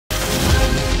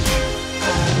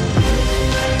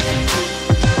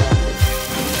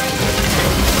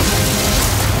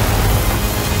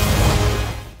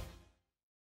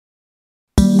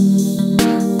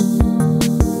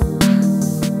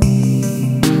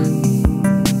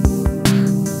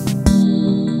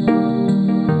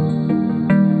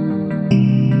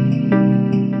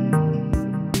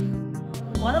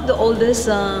oldest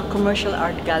commercial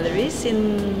art galleries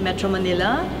in Metro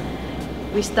Manila.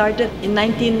 We started in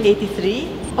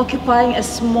 1983, occupying a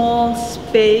small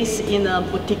space in a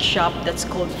boutique shop that's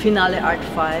called Finale Art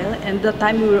File. And at the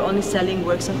time we were only selling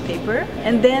works on paper.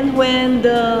 And then when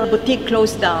the boutique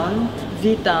closed down,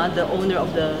 Vita, the owner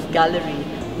of the gallery,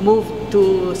 moved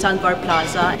to Sandbar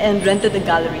Plaza and rented the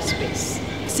gallery space.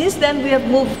 Since then, we have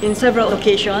moved in several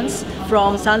locations.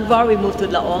 From Sandbar, we moved to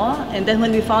Lao, and then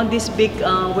when we found this big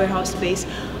warehouse space,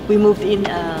 we moved in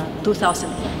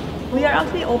 2008. We are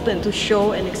actually open to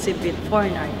show and exhibit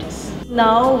foreign artists.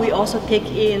 Now, we also take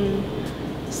in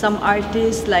some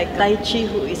artists like Tai Chi,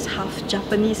 who is half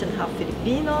Japanese and half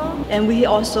Filipino, and we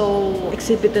also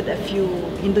exhibited a few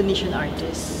Indonesian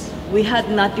artists. We had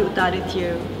Nati Utarit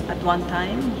here at one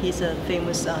time. He's a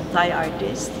famous Thai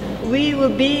artist. We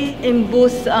will be in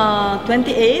booth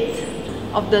 28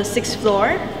 of the 6th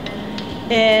floor,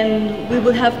 and we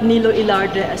will have Nilo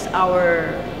Ilarde as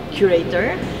our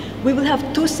curator. We will have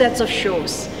 2 sets of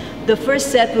shows. The first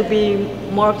set will be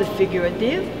more of the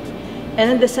figurative,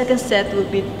 and then the second set will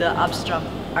be the abstract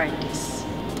artists.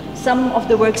 Some of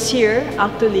the works here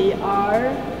actually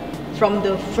are from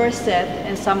the first set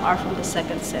and some are from the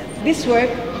second set. This work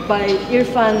by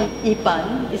Irfan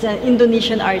Ipan is an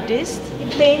Indonesian artist. He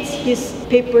paints his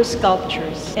paper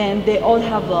sculptures and they all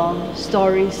have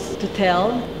stories to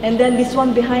tell. And then this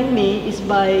one behind me is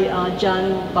by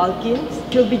Jan Balkins.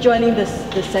 He'll be joining the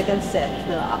second set,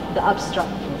 the abstract.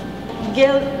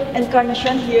 Gail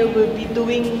Encarnacion here will be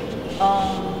doing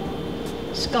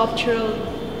sculptural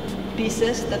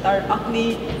pieces that are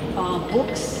actually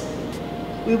books.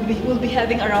 We'll be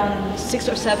having around 6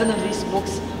 or 7 of these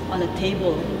books on a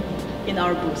table in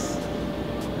our booth.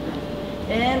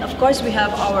 And of course, we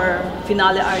have our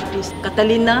Finale artists,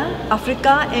 Catalina,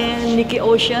 Africa, and Nikki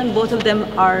Ocean. Both of them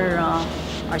are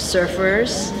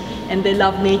surfers and they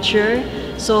love nature.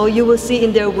 So you will see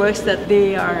in their works that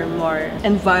they are more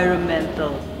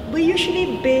environmental. We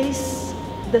usually base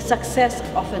the success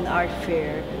of an art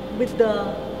fair with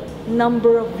the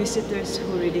number of visitors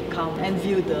who really come and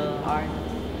view the art.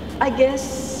 I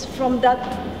guess from that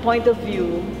point of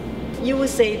view, you will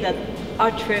say that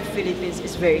Art Fair Philippines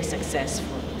is very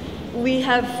successful. We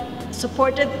have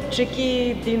supported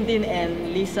Tricky, Dindin,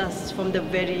 and Lisa from the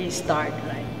very start,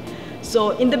 right?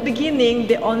 So in the beginning,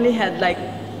 they only had like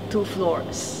 2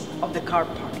 floors of the car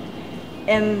park.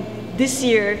 And this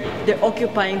year, they're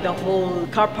occupying the whole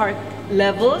car park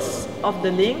levels of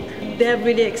the link. They have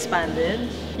really expanded.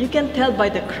 You can tell by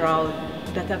the crowd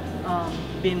that have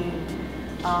been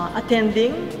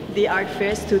attending the art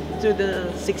fairs through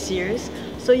the 6 years.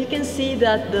 So you can see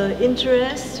that the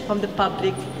interest from the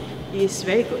public is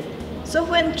very good. So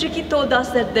when Tricky told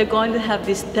us that they're going to have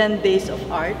these 10 days of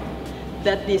art,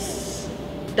 that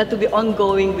will be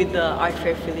ongoing with the Art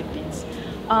Fair Philippines,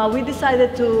 we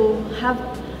decided to have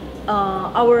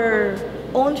our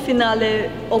own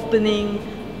finale opening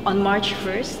on March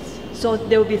 1st. So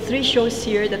there will be 3 shows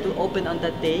here that will open on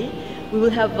that day. We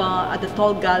will have at the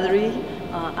Tall Gallery,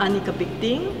 Anika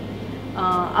Bigting.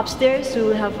 Upstairs we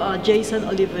will have Jason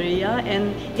Oliveria,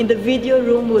 and in the video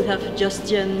room we'll have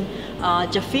Justian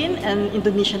Jafin, an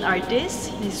Indonesian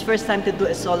artist. His first time to do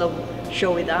a solo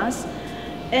show with us.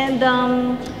 And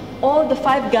all the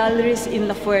 5 galleries in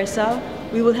La Fuerza,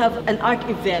 we will have an art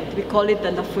event. We call it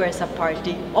the La Fuerza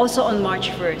Party, also on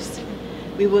March 1st.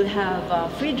 We will have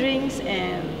free drinks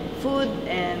and food,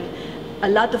 and a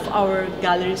lot of our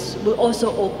galleries will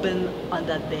also open on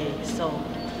that day. So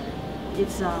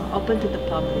it's open to the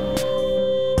public.